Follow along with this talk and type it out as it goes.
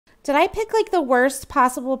Did I pick like the worst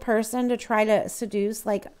possible person to try to seduce?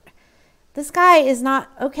 Like, this guy is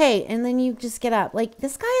not okay. And then you just get up. Like,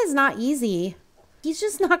 this guy is not easy. He's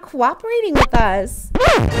just not cooperating with us.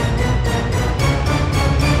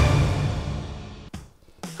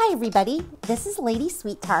 Hi everybody, this is Lady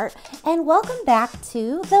Sweetheart and welcome back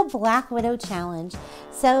to the Black Widow Challenge.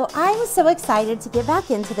 So I was so excited to get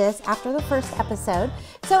back into this after the first episode.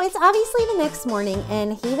 So it's obviously the next morning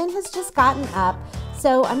and Haven has just gotten up.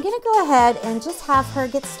 So I'm gonna go ahead and just have her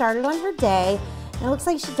get started on her day. And it looks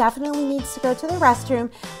like she definitely needs to go to the restroom.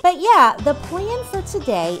 But yeah, the plan for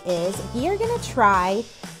today is we are gonna try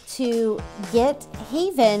to get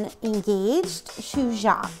Haven engaged to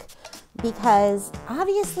Jacques, because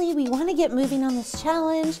obviously we want to get moving on this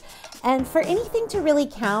challenge, and for anything to really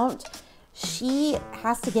count, she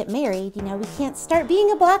has to get married. You know, we can't start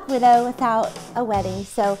being a Black Widow without a wedding.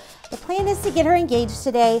 So the plan is to get her engaged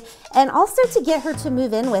today and also to get her to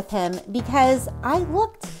move in with him, because I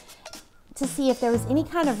looked to see if there was any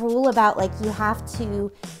kind of rule about like you have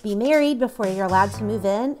to be married before you're allowed to move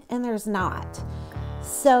in, and there's not.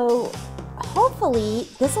 So hopefully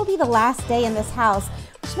this will be the last day in this house,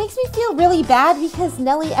 which makes me feel really bad because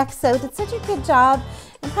Nelly XO did such a good job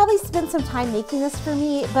and probably spent some time making this for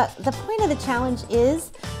me. But the point of the challenge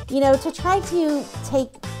is, you know, to try to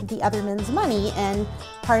take the other men's money, and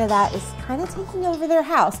part of that is kind of taking over their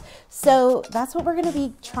house. So that's what we're going to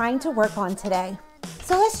be trying to work on today.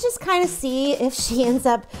 So let's just kind of see if she ends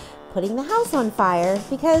up putting the house on fire,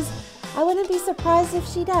 because I wouldn't be surprised if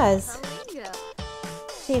she does.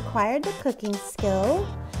 She acquired the cooking skill.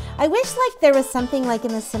 I wish like there was something like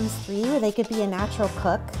in The Sims 3 where they could be a natural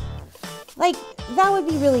cook. Like, that would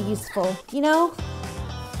be really useful, you know?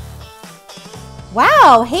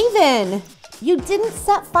 Wow, Haven, you didn't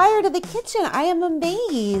set fire to the kitchen. I am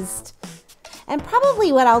amazed. And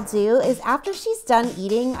probably what I'll do is after she's done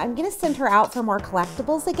eating, I'm gonna send her out for more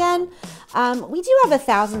collectibles again. We do have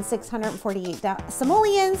 1,648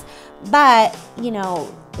 simoleons, but you know,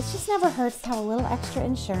 it just never hurts to have a little extra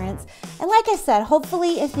insurance. And like I said,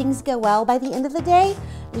 hopefully if things go well by the end of the day,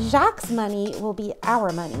 Jacques' money will be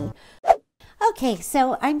our money. Okay,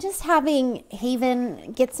 so I'm just having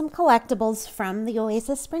Haven get some collectibles from the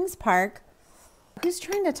Oasis Springs Park. Who's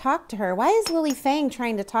trying to talk to her? Why is Lily Fang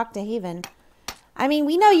trying to talk to Haven? I mean,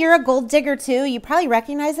 we know you're a gold digger too. You probably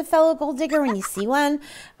recognize a fellow gold digger when you see one,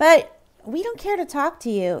 but we don't care to talk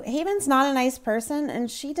to you. Haven's not a nice person,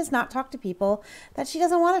 and she does not talk to people that she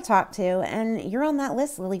doesn't want to talk to, and you're on that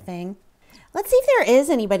list, Lily Fang. Let's see if there is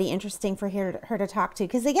anybody interesting for her to talk to,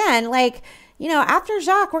 because again, like, you know, after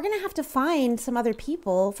Jacques, we're going to have to find some other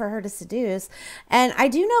people for her to seduce, and I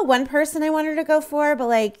do know one person I want her to go for, but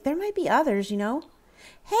like, there might be others, you know?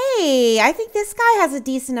 Hey, I think this guy has a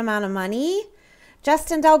decent amount of money.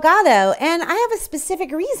 Justin Delgado, and I have a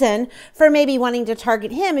specific reason for maybe wanting to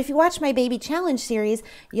target him. If you watch my baby challenge series,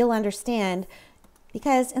 you'll understand.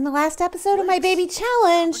 Because in the last episode of my baby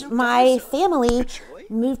challenge, my family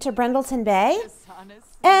moved to Brindleton Bay,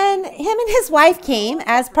 and him and his wife came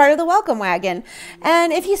as part of the welcome wagon.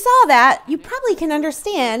 And if you saw that, you probably can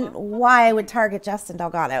understand why I would target Justin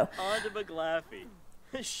Delgado.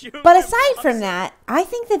 But aside from that, I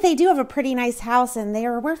think that they do have a pretty nice house and they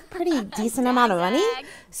are worth a pretty decent amount of money.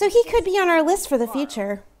 So he could be on our list for the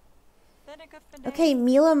future. Okay,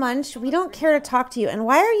 Mila Munch, we don't care to talk to you. And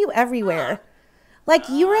why are you everywhere? Like,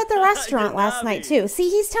 you were at the restaurant last night too. See,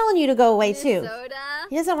 he's telling you to go away too.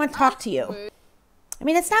 He doesn't want to talk to you. I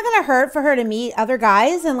mean, it's not going to hurt for her to meet other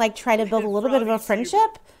guys and like try to build a little bit of a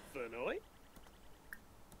friendship.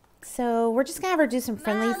 So we're just going to have her do some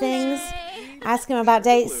friendly things. Ask him about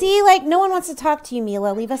day. See, like, no one wants to talk to you,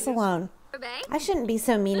 Mila. Leave us alone. I shouldn't be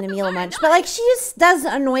so mean to Mila Munch. But, like, she just does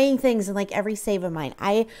annoying things in, like, every save of mine.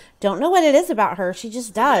 I don't know what it is about her. She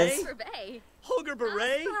just does.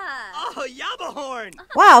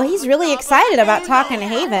 Wow, he's really excited about talking to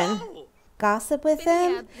Haven. Gossip with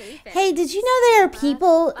him. Hey, did you know there are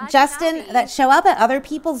people, Justin, that show up at other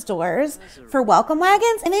people's doors for welcome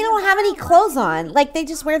wagons and they don't have any clothes on? Like, they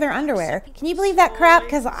just wear their underwear. Can you believe that crap?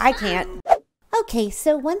 Because I can't. Okay,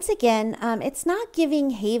 so once again, it's not giving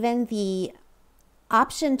Haven the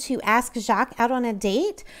option to ask Jacques out on a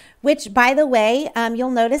date, which, by the way, you'll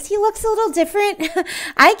notice he looks a little different.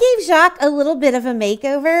 I gave Jacques a little bit of a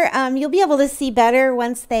makeover. You'll be able to see better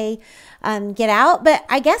once they get out, but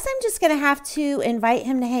I guess I'm just going to have to invite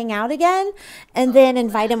him to hang out again and then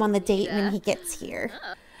invite him on the date when he gets here.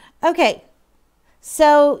 Okay.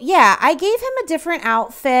 So yeah, I gave him a different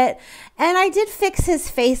outfit and I did fix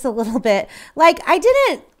his face a little bit. Like I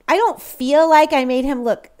I don't feel like I made him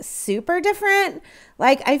look super different.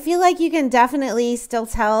 Like, I feel like you can definitely still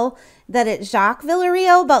tell that it's Jacques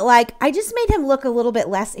Villarreal, but like, I just made him look a little bit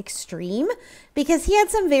less extreme because he had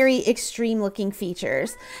some very extreme looking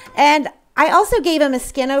features. And I also gave him a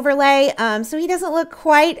skin overlay, so he doesn't look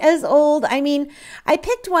quite as old. I mean, I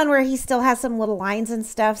picked one where he still has some little lines and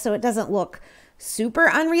stuff, so it doesn't look super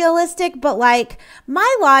unrealistic. But like,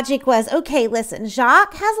 my logic was, okay, listen,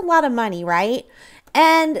 Jacques has a lot of money, right?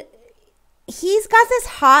 And he's got this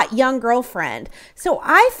hot young girlfriend. So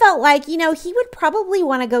I felt like, you know, he would probably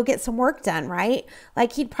want to go get some work done, right?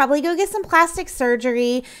 Like, he'd probably go get some plastic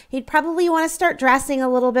surgery. He'd probably want to start dressing a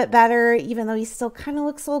little bit better, even though he still kind of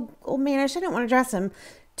looks old manish. I didn't want to dress him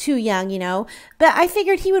too young, you know, but I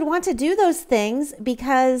figured he would want to do those things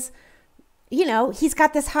because, you know, he's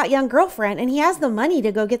got this hot young girlfriend and he has the money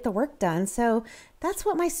to go get the work done. So that's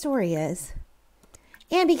what my story is.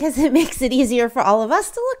 And because it makes it easier for all of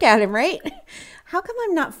us to look at him, right? How come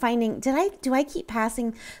I'm not finding, do I keep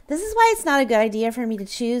passing? This is why it's not a good idea for me to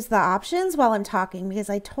choose the options while I'm talking, because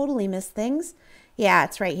I totally miss things. Yeah,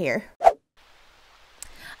 it's right here.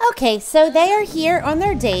 Okay, so they are here on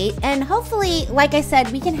their date, and hopefully, like I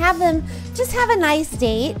said, we can have them just have a nice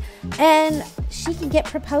date, and she can get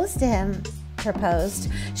proposed to him.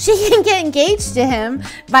 She can get engaged to him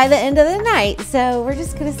by the end of the night. So we're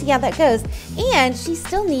just gonna see how that goes. And she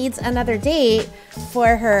still needs another date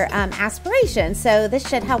for her aspiration. So this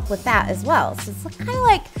should help with that as well. So it's kind of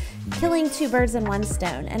like killing two birds in one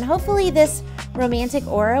stone. And hopefully this romantic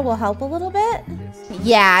aura will help a little bit.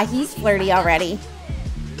 Yeah, he's flirty already.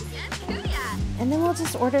 And then we'll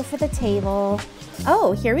just order for the table.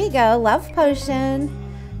 Oh, here we go, love potion.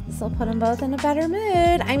 This will put them both in a better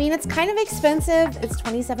mood. I mean, it's kind of expensive. It's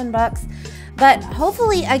 27 bucks. But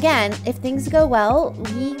hopefully, again, if things go well,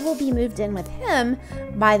 we will be moved in with him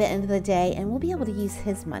by the end of the day and we'll be able to use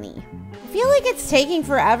his money. I feel like it's taking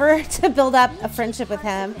forever to build up a friendship with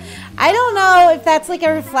him. I don't know if that's like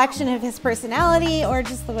a reflection of his personality or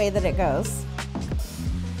just the way that it goes.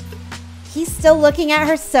 He's still looking at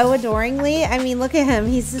her so adoringly. I mean, look at him.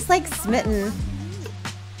 He's just like smitten.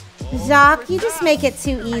 Jacques, you just make it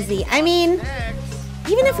too easy. I mean,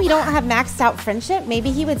 even if we don't have maxed out friendship,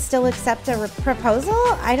 maybe he would still accept a proposal?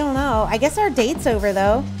 I don't know. I guess our date's over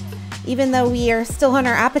though, even though we are still on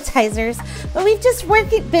our appetizers. But we've just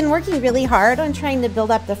been working really hard on trying to build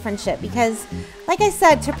up the friendship because, like I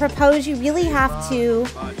said, to propose, you really have to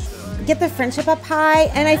get the friendship up high.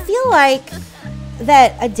 And I feel like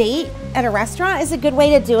that a date at a restaurant is a good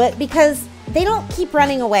way to do it because they don't keep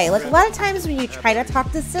running away. Like a lot of times when you try to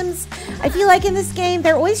talk to Sims, I feel like in this game,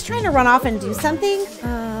 they're always trying to run off and do something.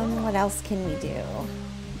 What else can we do?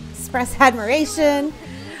 Express admiration.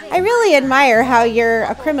 I really admire how you're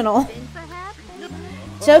a criminal.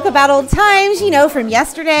 Joke about old times, you know, from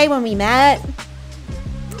yesterday when we met.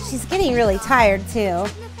 She's getting really tired too.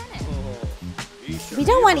 We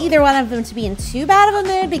don't want either one of them to be in too bad of a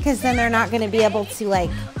mood because then they're not going to be able to like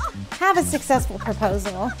have a successful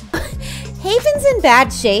proposal. Haven's in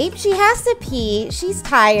bad shape. She has to pee. She's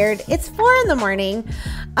tired. It's 4 in the morning.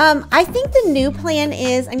 I think the new plan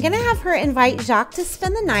is I'm going to have her invite Jacques to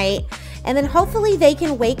spend the night. And then hopefully they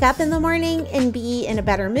can wake up in the morning and be in a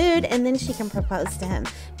better mood. And then she can propose to him.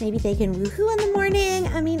 Maybe they can woohoo in the morning.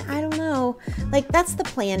 I mean, I don't know. Like, that's the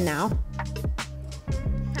plan now.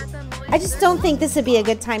 I just don't think this would be a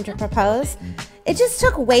good time to propose. It just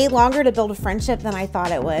took way longer to build a friendship than I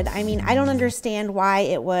thought it would. I mean, I don't understand why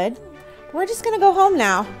it would. We're just gonna go home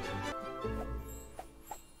now.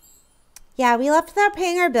 Yeah, we left without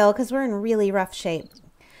paying our bill because we're in really rough shape.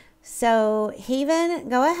 So Haven,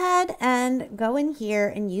 go ahead and go in here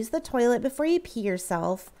and use the toilet before you pee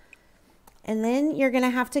yourself. And then you're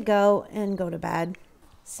gonna have to go to bed.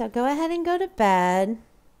 So go ahead and go to bed.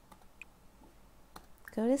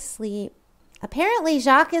 Go to sleep. Apparently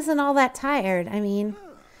Jacques isn't all that tired. I mean,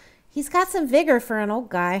 he's got some vigor for an old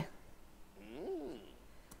guy.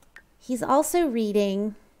 He's also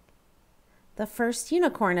reading The First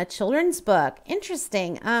Unicorn, a children's book.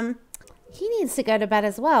 Interesting. He needs to go to bed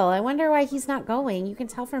as well. I wonder why he's not going. You can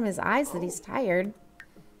tell from his eyes that he's tired.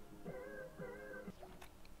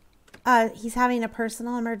 He's having a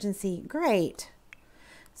personal emergency. Great.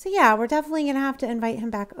 So yeah, we're definitely going to have to invite him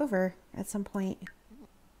back over at some point.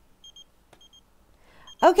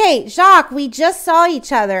 Okay, Jacques, we just saw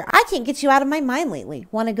each other. I can't get you out of my mind lately.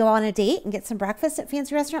 Want to go on a date and get some breakfast at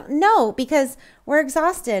fancy restaurant? No, because we're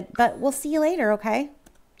exhausted, but we'll see you later, okay?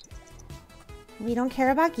 We don't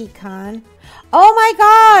care about GeekCon. Oh my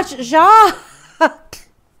gosh, Jacques!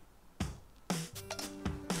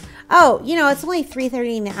 Oh, you know, it's only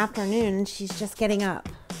 3:30 in the afternoon and she's just getting up.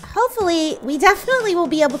 hopefully, we definitely will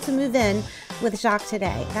be able to move in with Jacques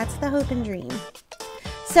today. That's the hope and dream.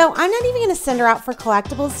 So I'm not even going to send her out for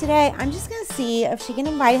collectibles today. I'm just going to see if she can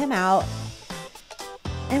invite him out.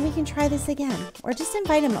 And we can try this again. Or just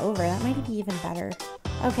invite him over. That might be even better.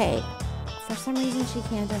 Okay. For some reason, she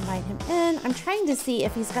can't invite him in. I'm trying to see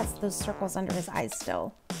if he's got those circles under his eyes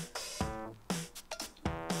still.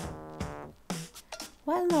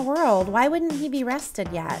 What in the world? Why wouldn't he be rested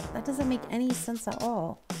yet? That doesn't make any sense at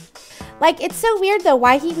all. Like, it's so weird, though,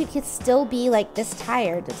 why he could still be, like, this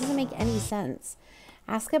tired. It doesn't make any sense.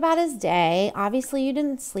 Ask about his day. Obviously, you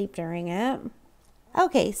didn't sleep during it.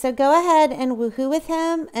 Okay, so go ahead and woohoo with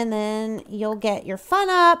him, and then you'll get your fun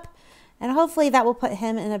up, and hopefully that will put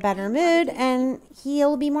him in a better mood, and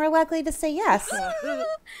he'll be more likely to say yes.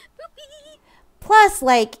 Plus,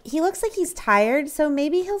 like, he looks like he's tired, so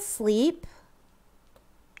maybe he'll sleep.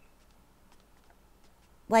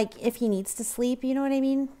 Like, if he needs to sleep, you know what I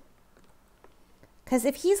mean? Because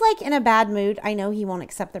if he's, like, in a bad mood, I know he won't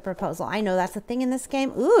accept the proposal. I know that's a thing in this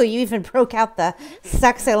game. Ooh, you even broke out the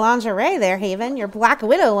sexy lingerie there, Haven. Your Black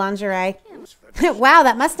Widow lingerie. Wow,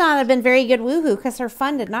 that must not have been very good woohoo because her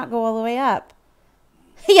fun did not go all the way up.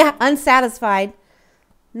 Yeah, unsatisfied.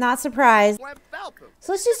 Not surprised.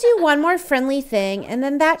 So let's just do one more friendly thing, and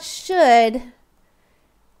then that should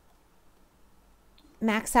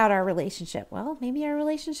max out our relationship. Well, maybe our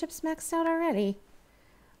relationship's maxed out already.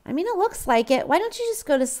 I mean, it looks like it. Why don't you just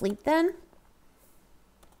go to sleep then?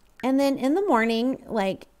 And then in the morning,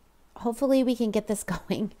 like, hopefully we can get this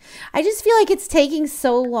going. I just feel like it's taking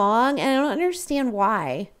so long, and I don't understand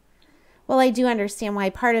why. Well, I do understand why.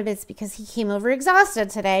 Part of it's because he came over exhausted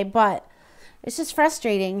today, but it's just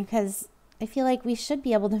frustrating because I feel like we should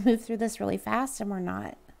be able to move through this really fast, and we're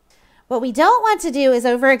not. What we don't want to do is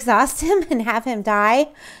overexhaust him and have him die,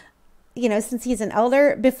 you know, since he's an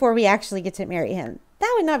elder, before we actually get to marry him.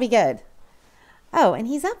 That would not be good. Oh, and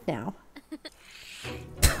he's up now.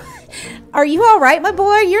 Are you all right, my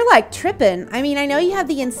boy? You're like tripping. I mean, I know you have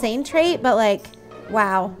the insane trait, but like,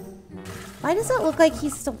 wow. Why does it look like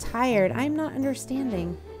he's still tired? I'm not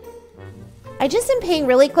understanding. I just am paying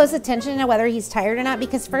really close attention to whether he's tired or not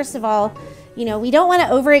because, first of all, you know, we don't want to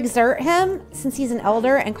overexert him since he's an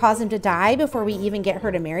elder and cause him to die before we even get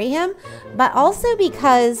her to marry him. But also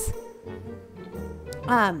because,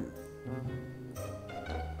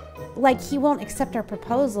 like, he won't accept our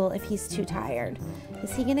proposal if he's too tired.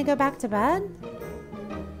 Is he going to go back to bed?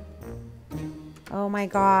 Oh my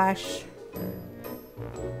gosh.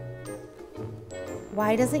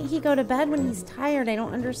 Why doesn't he go to bed when he's tired? I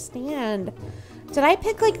don't understand. Did I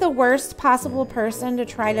pick like the worst possible person to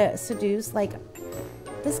try to seduce? Like,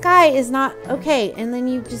 this guy is not okay. And then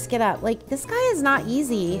you just get up. Like, this guy is not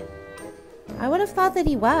easy. I would have thought that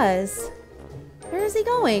he was. Where is he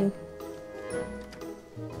going?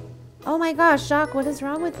 Oh my gosh, Jacques, what is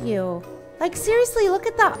wrong with you? Like, seriously, look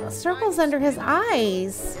at the circles under his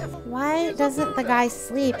eyes. Why doesn't the guy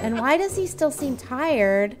sleep? And why does he still seem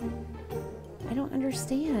tired? I don't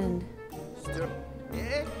understand.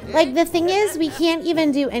 Like, the thing is, we can't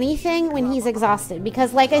even do anything when he's exhausted.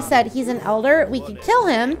 Because, like I said, he's an elder. We could kill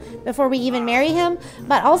him before we even marry him.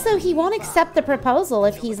 But also, he won't accept the proposal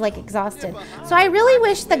if he's, like, exhausted. So I really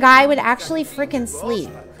wish the guy would actually freaking sleep.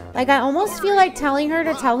 Like, I almost feel like telling her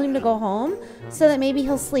to tell him to go home so that maybe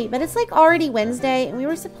he'll sleep. But it's, like, already Wednesday, and we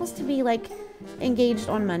were supposed to be, like, engaged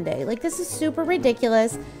on Monday. Like, this is super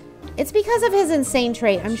ridiculous. It's because of his insane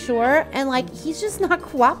trait, I'm sure. And, like, he's just not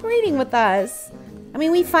cooperating with us. I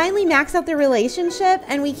mean, we finally maxed out the relationship,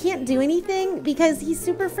 and we can't do anything because he's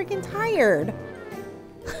super freaking tired.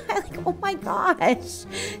 Like, oh my gosh.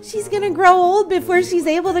 She's gonna grow old before she's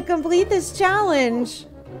able to complete this challenge.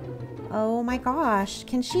 Oh my gosh.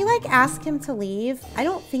 Can she, like, ask him to leave? I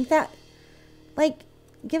don't think that, like,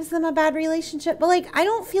 gives them a bad relationship. But, like, I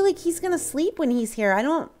don't feel like he's gonna sleep when he's here. I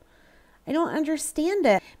don't understand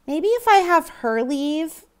it. Maybe if I have her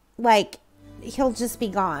leave, like, he'll just be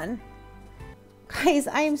gone. Guys,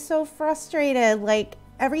 I am so frustrated. Like,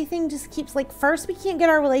 everything just keeps, like, first we can't get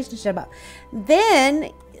our relationship up.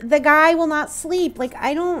 Then the guy will not sleep. Like,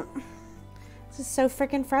 I don't, this is so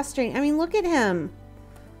freaking frustrating. I mean, look at him.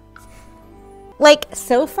 Like,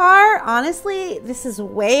 so far, honestly, this is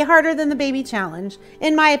way harder than the baby challenge,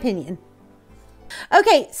 in my opinion.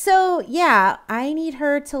 Okay, so yeah, I need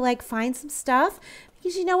her to, like, find some stuff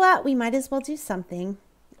because you know what? We might as well do something.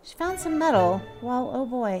 She found some metal. Well, oh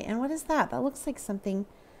boy. And what is that? That looks like something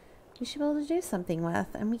we should be able to do something with,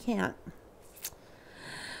 and we can't.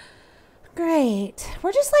 Great.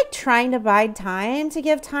 We're just, like, trying to bide time to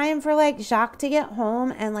give time for, like, Jacques to get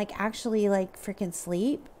home and, like, actually, like, freaking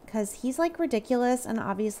sleep because he's, like, ridiculous and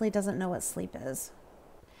obviously doesn't know what sleep is.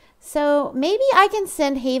 So maybe I can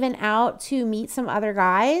send Haven out to meet some other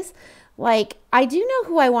guys. Like, I do know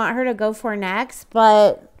who I want her to go for next,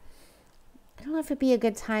 but I don't know if it'd be a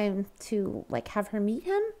good time to, like, have her meet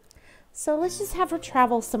him. So let's just have her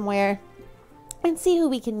travel somewhere and see who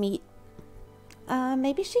we can meet.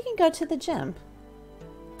 Maybe she can go to the gym.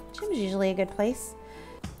 Gym's usually a good place.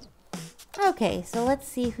 Okay, so let's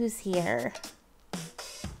see who's here.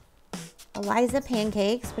 Eliza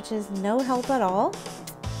Pancakes, which is no help at all.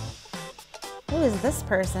 Who is this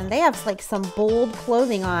person? They have like some bold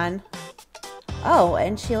clothing on. Oh,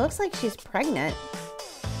 and she looks like she's pregnant.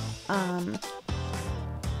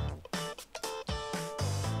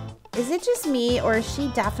 Is it just me, or is she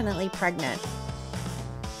definitely pregnant?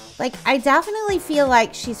 Like, I definitely feel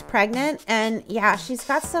like she's pregnant, and yeah, she's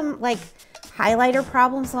got some like highlighter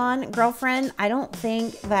problems on, girlfriend. I don't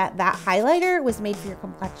think that highlighter was made for your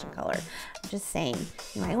complexion color. I'm just saying,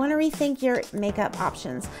 you might want to rethink your makeup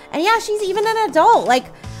options. And yeah, she's even an adult. Like,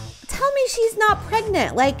 tell me she's not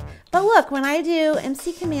pregnant. Like, but look, when I do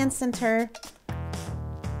MC Command Center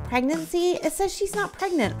pregnancy, it says she's not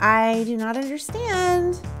pregnant. I do not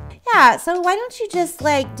understand. Yeah, so why don't you just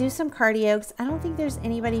like do some cardio? 'Cause I don't think there's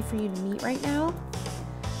anybody for you to meet right now.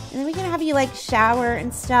 And then we can have you like shower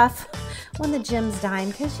and stuff when the gym's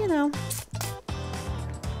dime, because you know,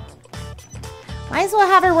 might as well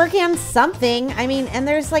have her working on something. I mean, and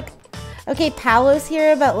there's like, okay, Paolo's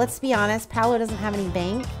here, but let's be honest, Paolo doesn't have any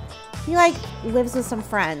bank. He like lives with some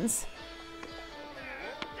friends.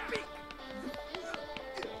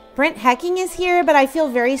 Brent Hecking is here, but I feel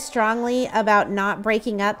very strongly about not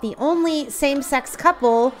breaking up the only same-sex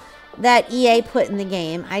couple that EA put in the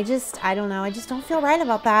game. I don't know. I just don't feel right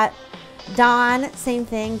about that. Dawn, same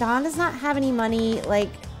thing. Dawn does not have any money. Like,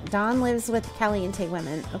 Dawn lives with Caliente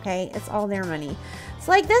women, okay? It's all their money.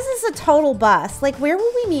 So, like, this is a total bust. Like, where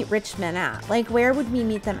would we meet rich men at? Like, where would we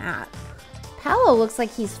meet them at? Paolo looks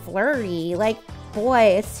like he's flirty. Like,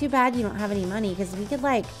 boy, it's too bad you don't have any money, because we could,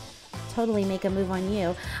 like, totally make a move on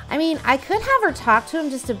you. I mean, I could have her talk to him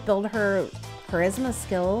just to build her charisma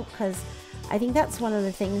skill, because I think that's one of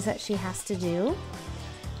the things that she has to do,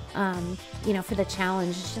 you know, for the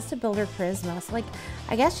challenge. It's just to build her charisma. So, like,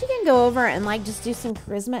 I guess she can go over and, like, just do some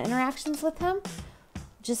charisma interactions with him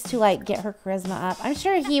just to, like, get her charisma up. I'm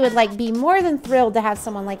sure he would, like, be more than thrilled to have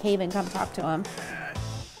someone like Haven come talk to him.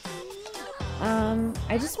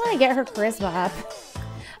 I just want to get her charisma up.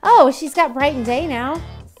 Oh, she's got Bright and Day now.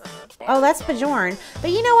 Oh, that's Bajorn. But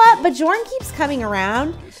you know what? Bajorn keeps coming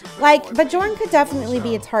around. Like, Bajorn could definitely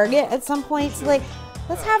be a target at some point. So, like,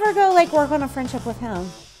 let's have her go, like, work on a friendship with him.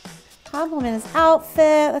 Compliment his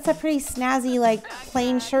outfit. That's a pretty snazzy, like,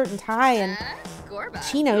 plain shirt and tie and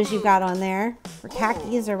chinos you got on there. Or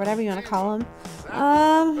khakis or whatever you want to call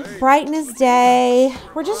them. Brighten his day.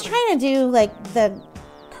 We're just trying to do, like, the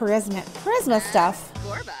charisma stuff.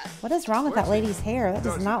 What is wrong with that lady's hair? That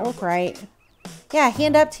does not look right. Yeah,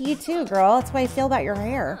 hand up to you too, girl. That's what I feel about your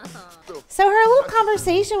hair. So her little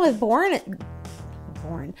conversation with Bjorn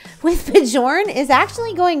is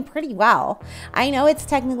actually going pretty well. I know it's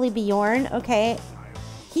technically Bjorn, okay?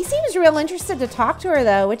 He seems real interested to talk to her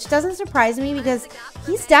though, which doesn't surprise me because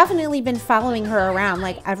he's definitely been following her around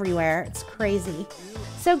like everywhere. It's crazy.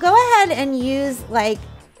 So go ahead and use like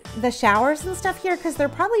the showers and stuff here because they're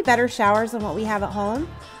probably better showers than what we have at home.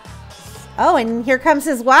 Oh, and here comes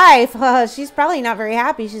his wife. She's probably not very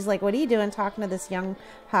happy. She's like, what are you doing talking to this young,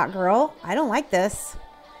 hot girl? I don't like this.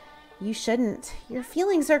 You shouldn't. Your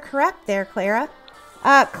feelings are correct there, Clara.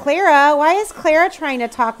 Clara? Why is Clara trying to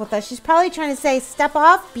talk with us? She's probably trying to say, step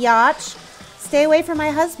off, biatch. Stay away from my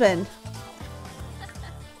husband.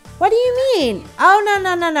 What do you mean? Oh, no,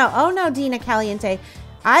 no, no, no. Oh, no, Dina Caliente.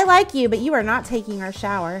 I like you, but you are not taking our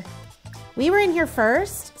shower. We were in here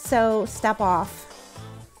first, so step off.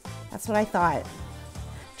 That's what I thought.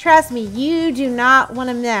 Trust me, you do not want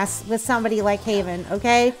to mess with somebody like Haven,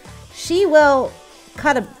 okay? She will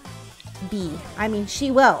cut a bee. I mean,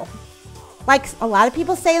 she will. Like, a lot of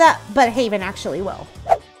people say that, but Haven actually will.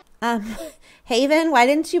 Haven, why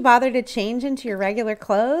didn't you bother to change into your regular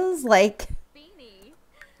clothes? Like,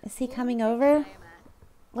 is he coming over?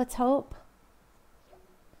 Let's hope.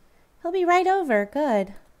 He'll be right over.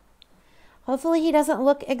 Good. Hopefully he doesn't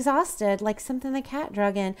look exhausted, like something the cat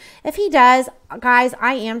drug in. If he does, guys,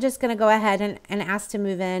 I am just going to go ahead and ask to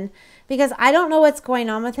move in. Because I don't know what's going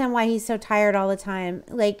on with him, why he's so tired all the time.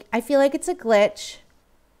 Like, I feel like it's a glitch.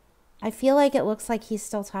 I feel like it looks like he's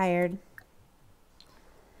still tired.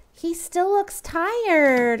 He still looks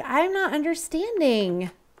tired. I'm not understanding.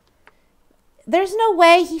 There's no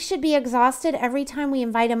way he should be exhausted every time we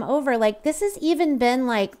invite him over. Like, this has even been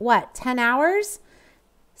like, what, 10 hours?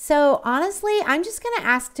 So honestly, I'm just going to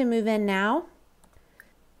ask to move in now.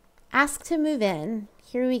 Ask to move in.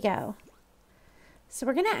 Here we go. So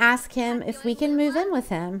we're going to ask him if we can move in with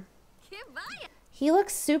him. He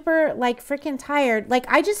looks super like freaking tired.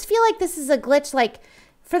 Like, I just feel like this is a glitch. Like,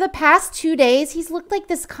 for the past 2 days, he's looked like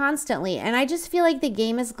this constantly. And I just feel like the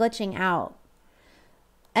game is glitching out.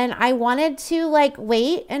 And I wanted to like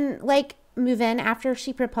wait and like move in after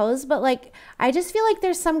she proposed. But like, I just feel like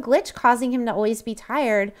there's some glitch causing him to always be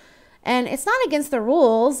tired. And it's not against the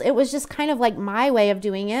rules. It was just kind of like my way of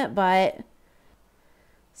doing it. But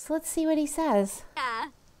so let's see what he says. Yeah.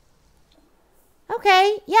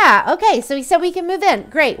 Okay. Yeah. Okay. So he said we can move in.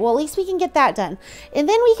 Great. Well, at least we can get that done. And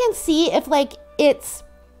then we can see if like it's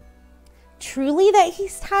truly that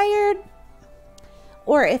he's tired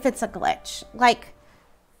or if it's a glitch. Like,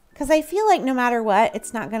 because I feel like no matter what,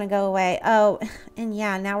 it's not going to go away. Oh, and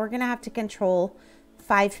yeah, now we're going to have to control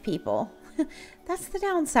 5 people. That's the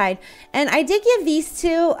downside. And I did give these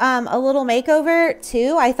two a little makeover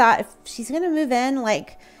too. I thought if she's going to move in,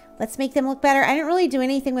 like, let's make them look better. I didn't really do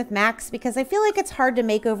anything with Max because I feel like it's hard to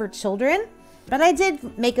make over children. But I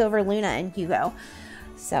did make over Luna and Hugo.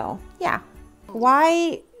 So, yeah.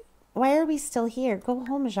 Why are we still here? Go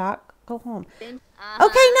home, Jacques. Go home.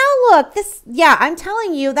 Okay, now look. Yeah, I'm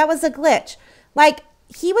telling you, that was a glitch. Like,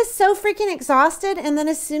 he was so freaking exhausted, and then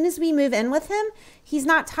as soon as we move in with him, he's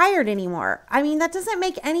not tired anymore. I mean, that doesn't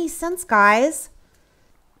make any sense, guys.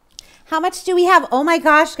 How much do we have? Oh my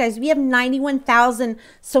gosh, guys, we have 91,000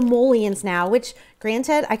 simoleons now, which,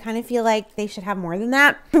 granted, I kind of feel like they should have more than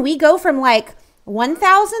that. We go from like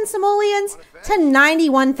 1,000 simoleons to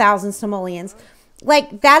 91,000 simoleons.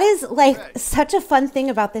 Like, that is like such a fun thing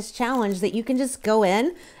about this challenge, that you can just go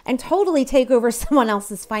in and totally take over someone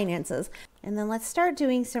else's finances. And then let's start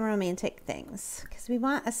doing some romantic things because we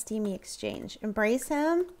want a steamy exchange. Embrace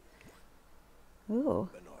him. Ooh.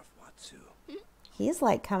 He's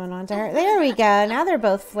like coming on to her. There we go. Now they're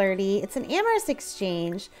both flirty. It's an amorous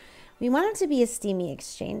exchange. We want it to be a steamy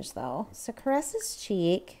exchange though. So caress his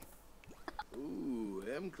cheek.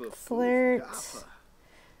 Flirt.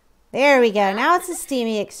 There we go. Now it's a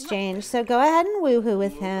steamy exchange. So go ahead and woohoo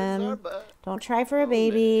with him. Don't try for a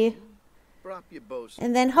baby.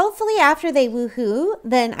 And then hopefully after they woohoo,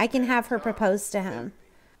 then I can have her propose to him.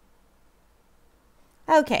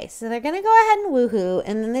 Okay, so they're going to go ahead and woohoo.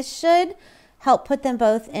 And then this should help put them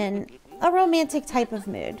both in a romantic type of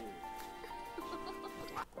mood.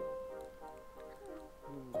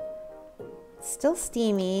 Still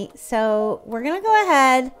steamy. So we're going to go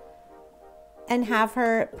ahead and have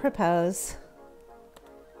her propose.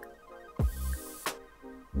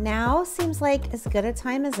 Now seems like as good a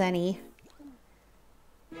time as any.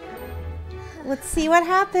 Let's see what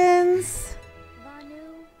happens.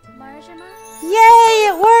 Yay,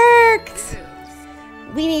 it worked!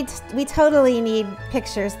 We totally need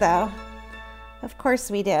pictures though. Of course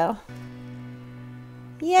we do.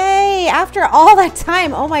 Yay, after all that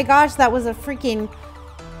time. Oh my gosh, that was a freaking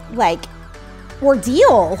like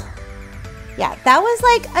ordeal. Yeah, that was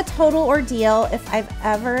like a total ordeal if I've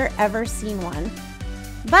ever seen one.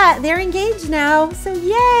 But they're engaged now, so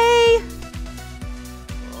yay!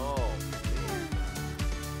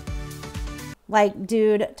 Like,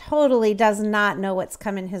 dude totally does not know what's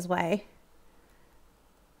coming his way.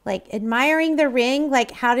 Like, admiring the ring.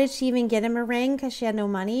 Like, how did she even get him a ring? Because she had no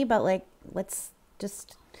money. But, like, let's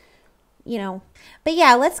just, you know. But,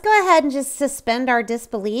 yeah, let's go ahead and just suspend our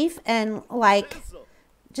disbelief and, like,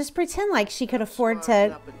 just pretend like she could afford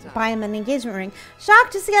to buy him an engagement ring.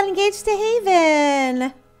 Jacques just got engaged to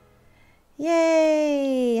Haven.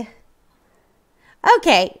 Yay.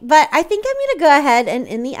 Okay, but I think I'm going to go ahead and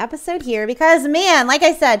end the episode here because, man, like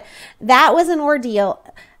I said, that was an ordeal.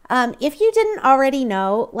 If you didn't already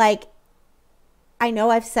know, like, I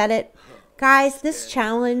know I've said it, guys, this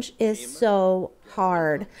challenge is so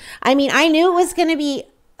hard. I mean, I knew it was going to be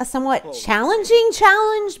a somewhat challenging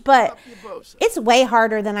challenge, but it's way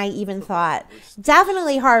harder than I even thought.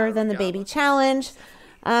 Definitely harder than the baby challenge.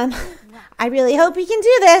 I really hope we can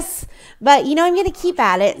do this, but, you know, I'm going to keep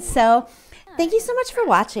at it, so thank you so much for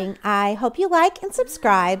watching. I hope you like and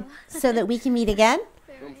subscribe so that we can meet again.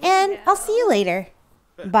 And I'll see you later.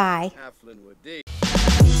 Bye.